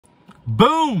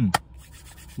Boom!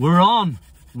 We're on.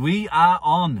 We are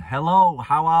on. Hello,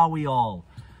 how are we all?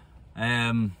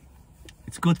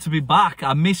 It's good to be back.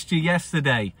 I missed you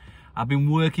yesterday. I've been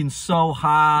working so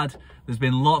hard. There's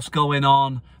been lots going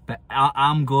on, but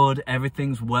I'm good.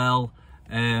 Everything's well.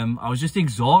 I was just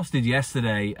exhausted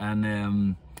yesterday,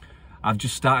 and I've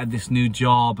just started this new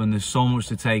job, and there's so much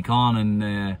to take on,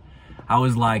 and I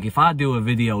was like, if I do a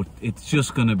video, it's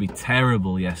just gonna be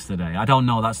terrible yesterday. I don't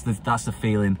know, that's the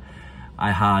feeling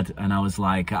I had, and I was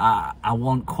like, I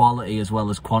want quality as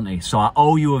well as quantity, so I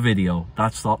owe you a video.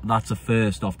 That's a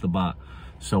first off the bat.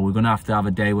 So we're gonna have to have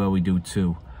a day where we do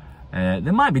 2.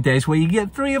 There might be days where you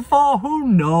get 3 or 4, who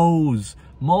knows?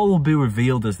 More will be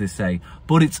revealed, as they say.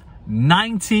 But it's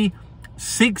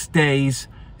 96 days,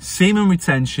 semen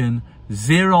retention,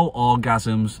 0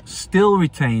 orgasms, still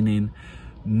retaining,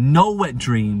 no wet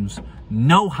dreams,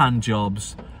 no hand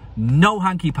jobs, no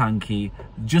hanky panky,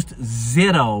 just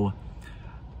 0.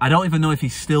 I don't even know if he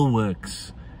still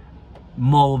works.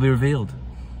 More will be revealed.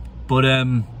 But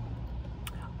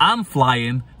I'm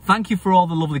flying. Thank you for all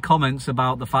the lovely comments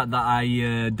about the fact that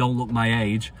I don't look my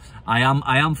age. I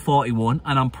am 41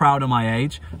 and I'm proud of my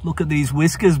age. Look at these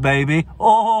whiskers, baby.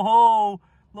 Oh,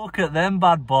 look at them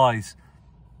bad boys.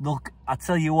 Look, I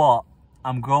tell you what,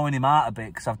 I'm growing him out a bit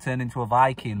because I've turned into a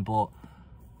Viking, but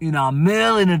you know,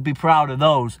 Merlin would be proud of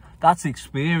those. That's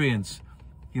experience.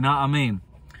 You know what I mean?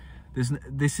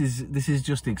 This is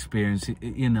just experience.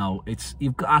 You know,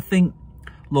 I think,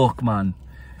 look, man,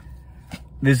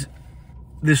 there's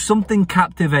something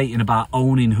captivating about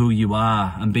owning who you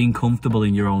are and being comfortable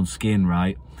in your own skin,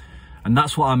 right? And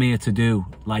that's what I'm here to do.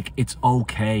 Like, it's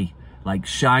okay. Like,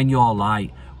 shine your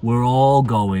light. We're all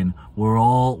going.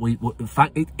 In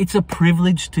fact, it's a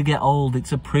privilege to get old.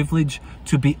 It's a privilege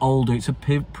to be older. It's a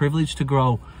privilege to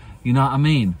grow. You know what I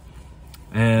mean?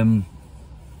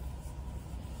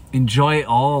 Enjoy it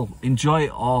all. Enjoy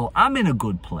it all. I'm in a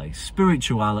good place.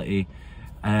 Spirituality.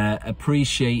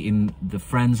 Appreciating the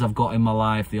friends I've got in my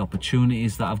life, the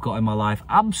opportunities that I've got in my life.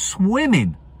 I'm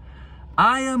swimming.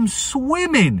 I am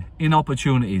swimming in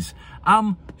opportunities.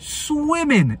 I'm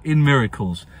swimming in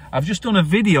miracles. I've just done a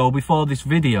video before this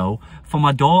video for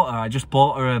my daughter. I just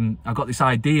bought her, I got this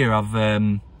idea of,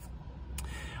 I'm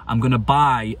gonna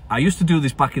buy, I used to do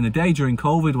this back in the day during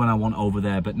COVID when I went over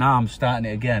there, but now I'm starting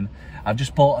it again. I've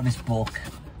just bought her this book,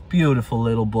 beautiful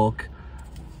little book.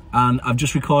 And I've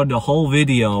just recorded a whole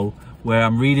video where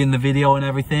I'm reading the video and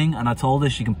everything, and I told her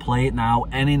she can play it now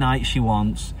any night she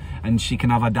wants, and she can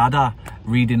have her dada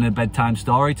reading a bedtime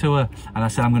story to her. And I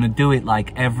said I'm gonna do it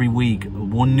like every week,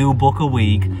 1 new book a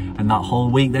week, and that whole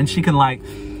week then she can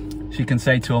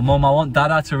say to her mum, I want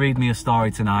dada to read me a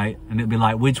story tonight, and it'll be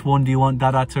like, which one do you want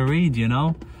dada to read, you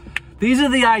know? These are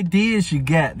the ideas you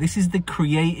get. This is the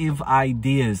creative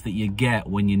ideas that you get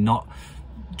when you're not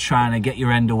trying to get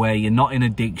your end away, you're not in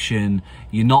addiction,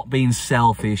 you're not being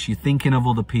selfish, you're thinking of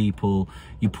other people,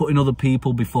 you're putting other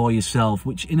people before yourself,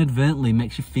 which inadvertently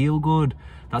makes you feel good.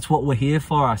 That's what we're here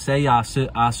for. I say our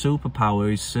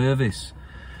superpower is service.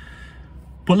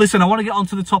 But listen, I want to get on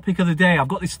to the topic of the day. I've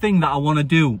got this thing that I want to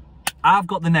do. I've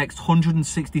got the next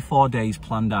 164 days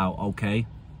planned out, okay?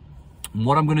 And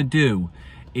what I'm going to do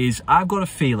is, I've got a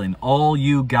feeling all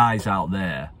you guys out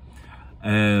there,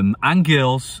 and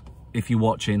girls, if you're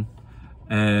watching,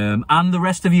 and the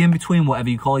rest of you in between, whatever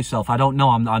you call yourself, I don't know,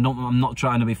 I'm not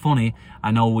trying to be funny.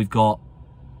 I know we've got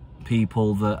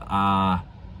people that are,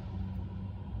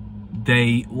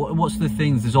 what's the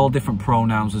things, there's all different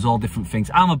pronouns, there's all different things.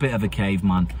 I'm a bit of a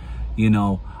caveman, you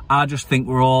know. I just think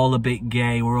we're all a bit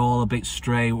gay, we're all a bit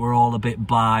straight, we're all a bit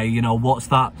bi, you know. What's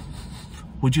that?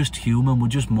 We're just human, we're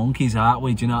just monkeys, aren't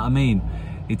we? Do you know what I mean?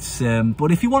 It's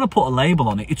but if you want to put a label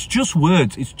on it, it's just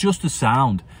words, it's just a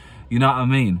sound. You know what I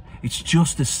mean? It's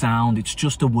just a sound, it's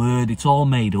just a word, it's all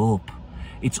made up.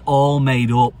 It's all made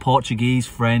up. Portuguese,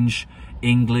 French,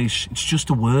 English, it's just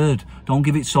a word. Don't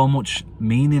give it so much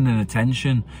meaning and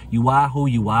attention. You are who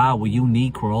you are, we're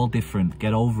unique, we're all different.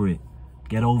 Get over it.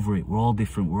 Get over it. We're all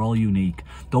different, we're all unique.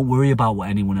 Don't worry about what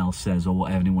anyone else says or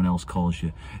what anyone else calls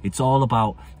you. It's all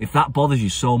about, if that bothers you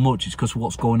so much, it's because of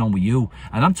what's going on with you.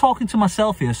 And I'm talking to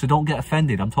myself here, so don't get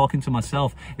offended. I'm talking to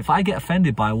myself. If I get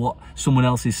offended by what someone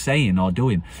else is saying or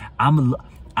doing, I'm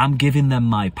giving them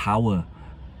my power,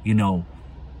 you know.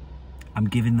 I'm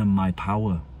giving them my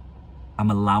power.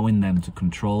 I'm allowing them to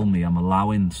control me. I'm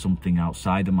allowing something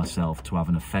outside of myself to have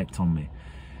an effect on me.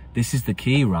 This is the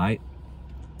key, right?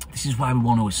 This is why we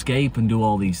want to escape and do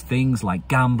all these things like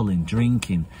gambling,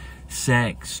 drinking,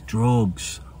 sex,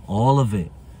 drugs, all of it.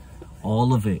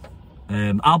 All of it.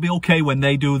 I'll be okay when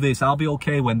they do this. I'll be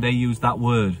okay when they use that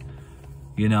word.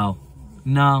 You know,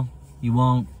 no, you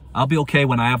won't. I'll be okay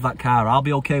when I have that car. I'll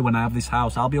be okay when I have this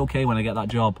house. I'll be okay when I get that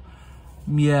job.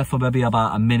 Yeah, for maybe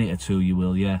about a minute or two you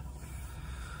will, yeah.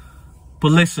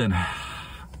 But listen,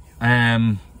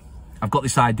 I've got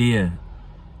this idea.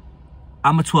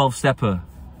 I'm a 12-stepper.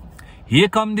 Here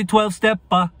come the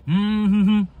 12-stepper.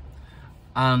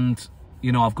 And,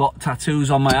 you know, I've got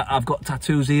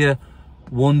tattoos here.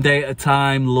 One day at a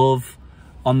time, love.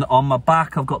 On my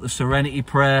back, I've got the Serenity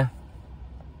Prayer.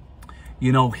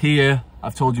 You know, here,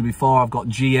 I've told you before, I've got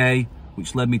GA,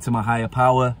 which led me to my higher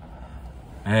power.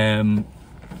 And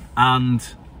I,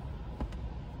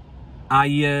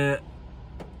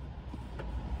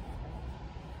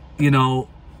 you know,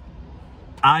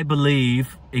 I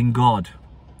believe in God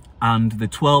and the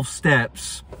 12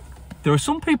 steps. There are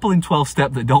some people in 12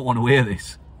 step that don't want to hear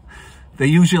this. They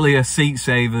usually are seat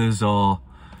savers or,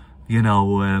 you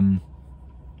know,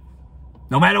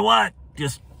 no matter what,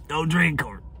 just don't drink,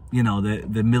 or, you know,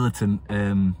 the militant,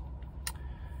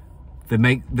 they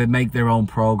make their own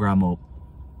program up.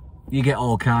 You get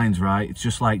all kinds, right? It's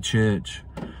just like church.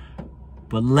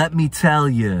 But let me tell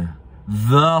you,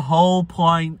 the whole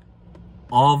point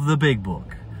of the big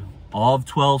book of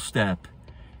 12 step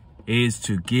is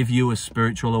to give you a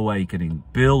spiritual awakening.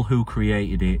 Bill, who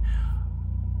created it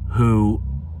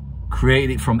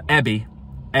from Ebby.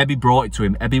 Ebby brought it to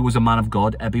him. Ebby was a man of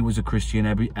God. Ebby was a Christian.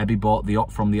 Ebby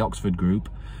bought from the Oxford group.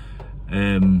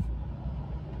 Bill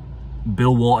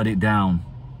watered it down.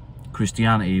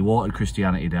 Christianity, he watered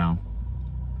Christianity down.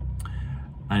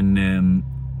 And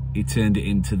he turned it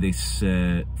into this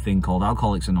thing called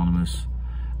Alcoholics Anonymous.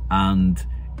 And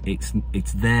it's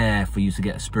there for you to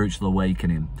get a spiritual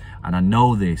awakening. And I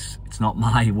know this, it's not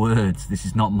my words. This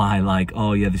is not my like,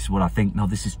 oh yeah, this is what I think. No,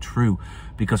 this is true.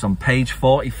 Because on page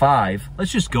 45,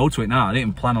 let's just go to it now. I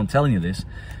didn't plan on telling you this,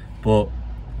 but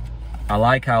I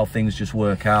like how things just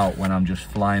work out when I'm just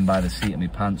flying by the seat of my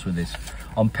pants with this.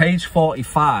 On page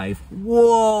 45,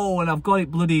 whoa, and I've got it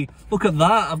bloody, look at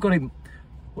that. I've got it,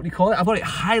 what do you call it? I've got it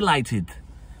highlighted.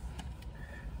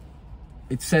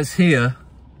 It says here,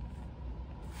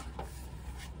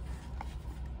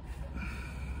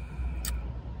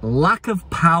 lack of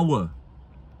power.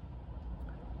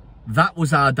 That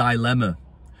was our dilemma.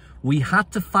 We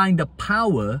had to find a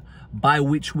power by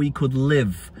which we could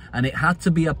live, and it had to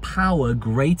be a power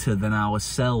greater than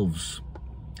ourselves.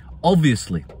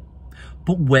 Obviously.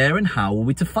 But where and how are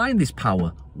we to find this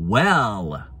power?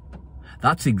 Well,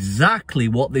 that's exactly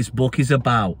what this book is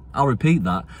about. I'll repeat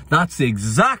that. That's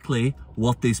exactly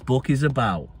what this book is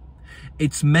about.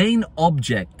 Its main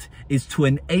object is to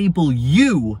enable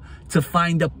you to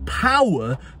find a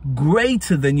power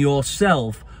greater than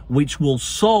yourself, which will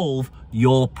solve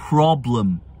your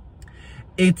problem.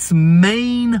 Its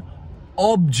main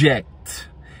object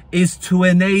is to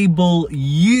enable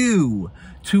you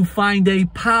to find a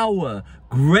power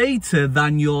greater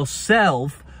than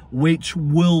yourself, which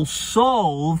will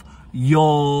solve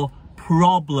your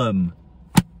problem.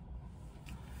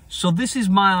 So this is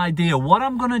my idea. What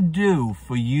I'm going to do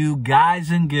for you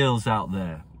guys and girls out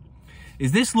there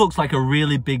is, this looks like a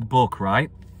really big book,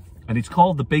 right? And it's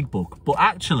called the Big Book. But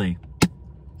actually,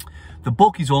 the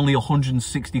book is only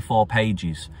 164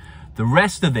 pages. The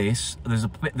rest of this, there's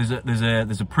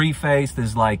a preface,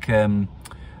 there's like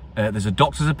there's a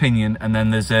doctor's opinion, and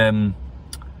then there's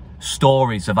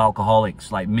stories of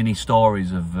alcoholics, like mini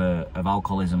stories of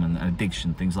alcoholism and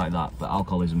addiction, things like that. But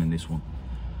alcoholism in this one.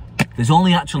 There's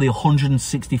only actually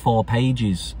 164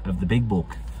 pages of the Big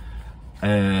Book.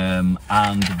 And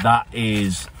that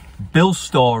is Bill's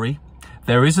story.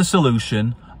 There is a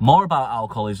solution. More about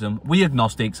alcoholism, we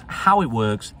agnostics, how it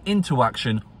works, into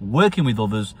action, working with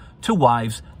others, to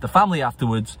wives, the family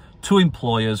afterwards, to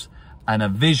employers, and a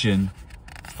vision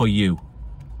for you.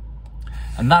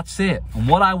 And that's it. And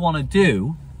what I want to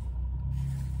do,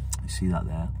 you see that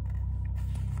there,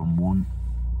 from 1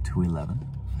 to 11,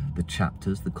 the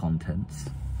chapters, the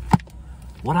contents.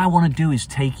 What I want to do is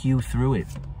take you through it.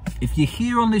 If you're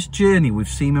here on this journey with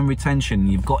semen retention,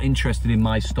 you've got interested in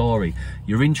my story,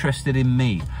 you're interested in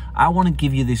me, I want to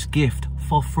give you this gift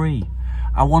for free.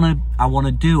 I want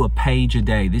to do a page a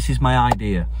day. This is my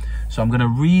idea. So I'm going to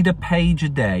read a page a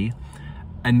day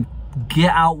and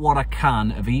get out what I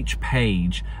can of each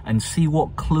page and see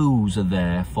what clues are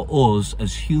there for us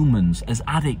as humans, as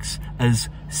addicts, as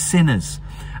sinners.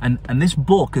 And this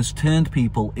book has turned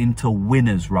people into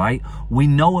winners, right? We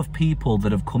know of people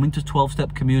that have come into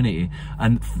 12-step community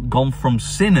and gone from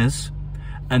sinners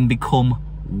and become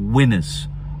winners,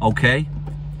 okay?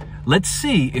 Let's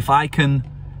see if I can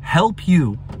help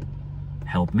you,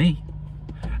 help me,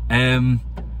 and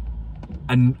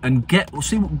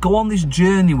go on this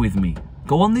journey with me.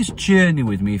 Go on this journey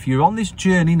with me. If you're on this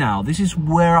journey now, this is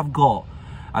where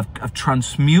I've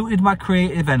transmuted my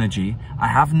creative energy. I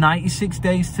have 96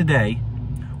 days today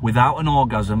without an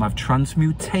orgasm. I've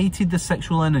transmutated the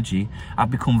sexual energy. I've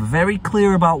become very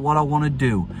clear about what I want to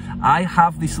do. I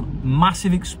have this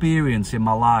massive experience in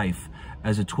my life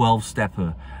as a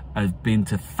 12-stepper. I've been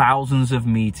to thousands of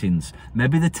meetings.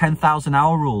 Maybe the 10,000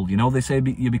 hour rule. You know, they say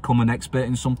you become an expert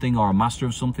in something or a master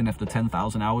of something after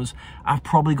 10,000 hours. I've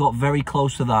probably got very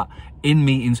close to that in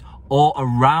meetings or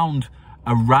around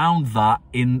that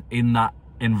in that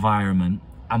environment.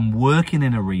 I'm working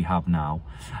in a rehab now,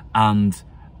 and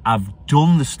I've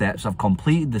done the steps. I've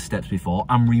completed the steps before.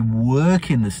 I'm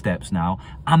reworking the steps now.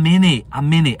 I'm in it,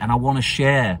 and I want to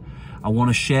share. I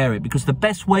want to share it, because the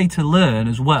best way to learn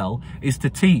as well is to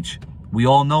teach. We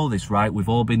all know this, right? We've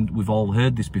all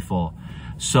heard this before.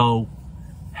 So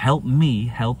help me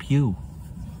help you.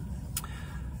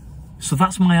 So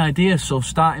that's my idea. So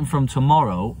starting from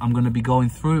tomorrow, I'm going to be going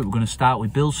through it. We're going to start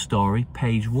with Bill's story,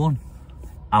 page 1.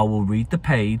 I will read the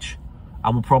page.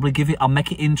 I will probably I'll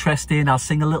make it interesting. I'll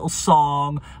sing a little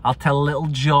song. I'll tell a little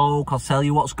joke. I'll tell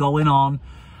you what's going on.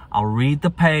 I'll read the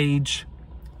page,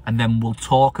 and then we'll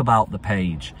talk about the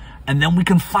page. And then we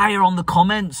can fire on the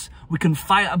comments. We can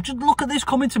fire. Just look at this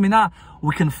coming to me now.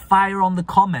 We can fire on the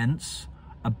comments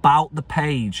about the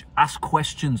page. Ask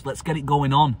questions. Let's get it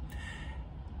going on.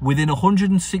 Within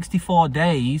 164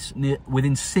 days,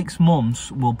 within 6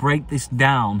 months, we'll break this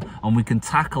down, and we can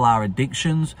tackle our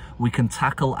addictions. We can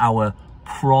tackle our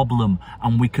problem,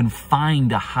 and we can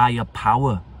find a higher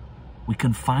power. We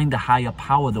can find a higher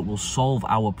power that will solve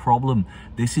our problem.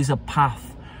 This is a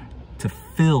path to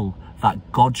fill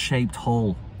that God-shaped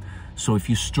hole. So if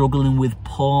you're struggling with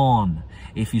porn,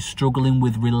 if you're struggling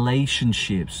with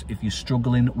relationships, if you're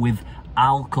struggling with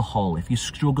alcohol, if you're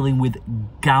struggling with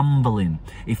gambling,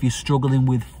 if you're struggling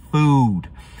with food,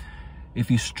 if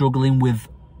you're struggling with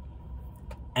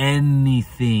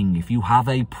anything, if you have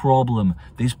a problem,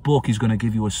 this book is going to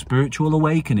give you a spiritual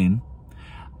awakening,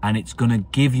 and it's going to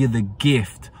give you the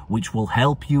gift which will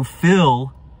help you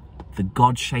fill the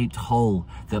God-shaped hole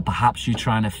that perhaps you're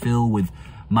trying to fill with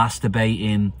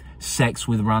masturbating, sex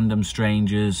with random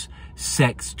strangers,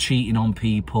 sex, cheating on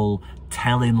people,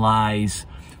 telling lies,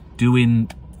 doing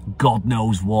God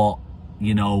knows what,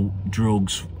 you know,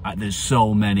 drugs. There's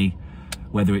so many,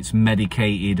 whether it's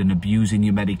medicated and abusing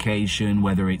your medication,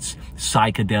 whether it's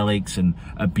psychedelics and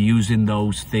abusing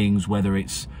those things, whether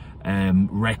it's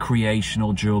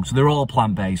recreational drugs. They're all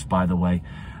plant-based, by the way.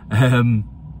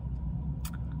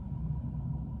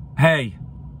 Hey,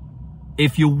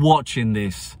 if you're watching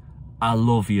this, I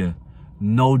love you.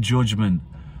 No judgment.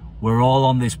 We're all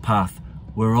on this path.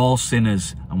 We're all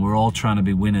sinners, and we're all trying to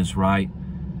be winners, right?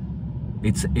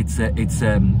 It's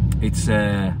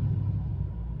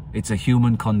a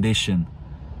human condition.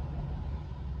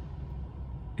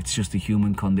 It's just a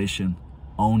human condition.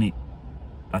 Own it.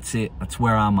 That's it. That's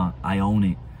where I'm at. I own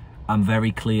it. I'm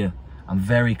very clear. I'm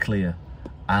very clear.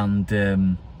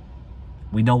 And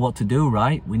we know what to do,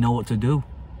 right? We know what to do.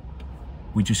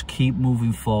 We just keep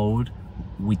moving forward.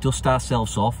 We dust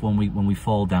ourselves off when we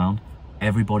fall down.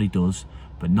 Everybody does,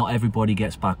 but not everybody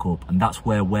gets back up. And that's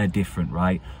where we're different,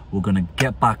 right? We're going to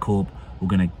get back up. We're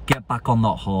going to get back on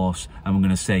that horse, and we're going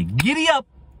to say, giddy up,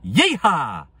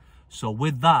 yeehaw. So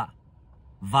with that,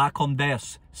 va con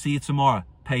Deus. See you tomorrow,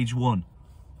 page 1.